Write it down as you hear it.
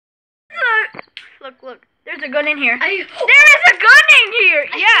Look. There's a gun in here. There is a gun in here.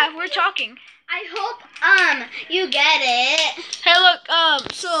 Yeah, we're talking. I hope you get it. Hey, look.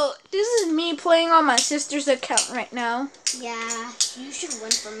 So this is me playing on my sister's account right now. Yeah, you should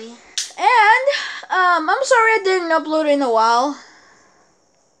win for me. And I'm sorry I didn't upload in a while.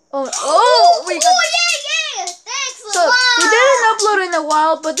 Yeah. Thanks a So lot. we didn't upload in a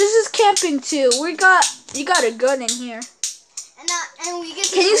while, but this is camping too. You got a gun in here. And we get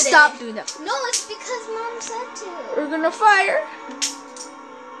to Can you shoot stop it. doing that? No, it's because Mom said to. We're gonna fire.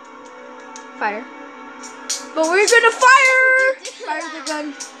 But we're gonna fire. Fire the gun.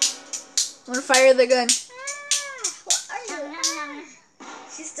 I'm gonna fire the gun. What are you?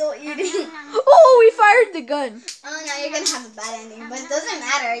 She's still eating. Oh, we fired the gun. Oh no, you're gonna have a bad ending, but it doesn't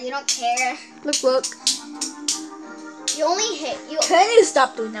matter. You don't care. Look. You only hit you. Can you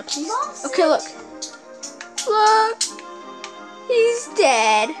stop doing that, please? Okay, look. He's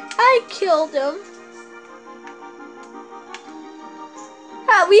dead. I killed him.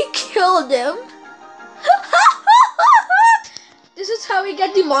 We killed him. This is how we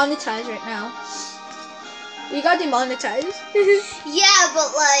got demonetized right now. We got demonetized. Yeah,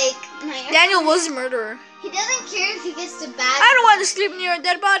 but like Daniel was a murderer. he doesn't care if he gets to bad. I don't want to sleep near a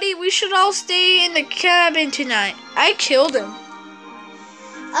dead body. We should all stay in the cabin tonight. I killed him.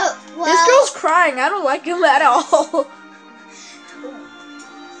 Oh, well. This girl's crying. I don't like him at all.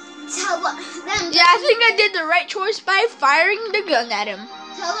 Tell them. Yeah, I think I did the right choice by firing the gun at him.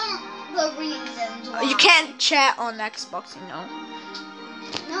 Tell them the reasons why. You can't chat on Xbox, you know.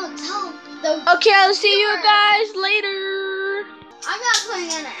 No, tell them. Okay, I'll see you guys later. I'm not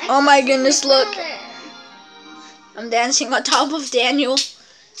playing on an Xbox. Oh my goodness, look. I'm dancing on top of Daniel.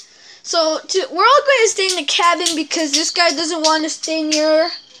 So, we're all going to stay in the cabin because this guy doesn't want to stay near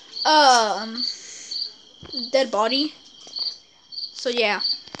dead body. So, yeah.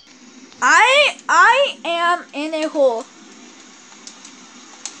 I am in a hole.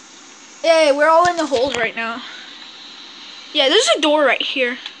 Yeah, we're all in the holes right now. Yeah, there's a door right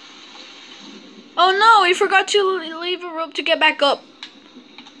here. Oh no, we forgot to leave a rope to get back up.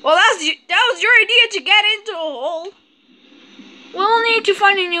 Well, that was your idea to get into a hole. We'll need to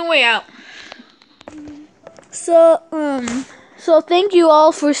find a new way out. So thank you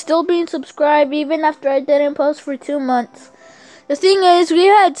all for still being subscribed even after I didn't post for 2 months. The thing is, we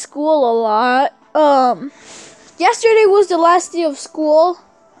had school a lot. Yesterday was the last day of school.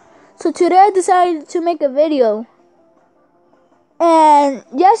 So today I decided to make a video. And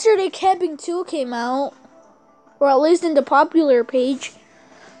yesterday Camping 2 came out. Or at least in the popular page.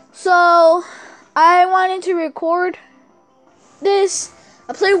 So I wanted to record this.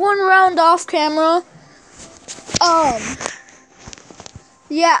 I played one round off camera.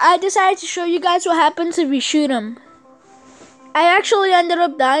 Yeah, I decided to show you guys what happens if we shoot him. I actually ended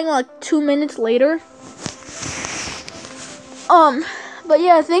up dying like 2 minutes later. But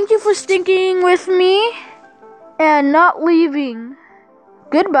yeah, thank you for sticking with me and not leaving.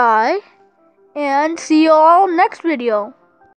 Goodbye, and see you all next video.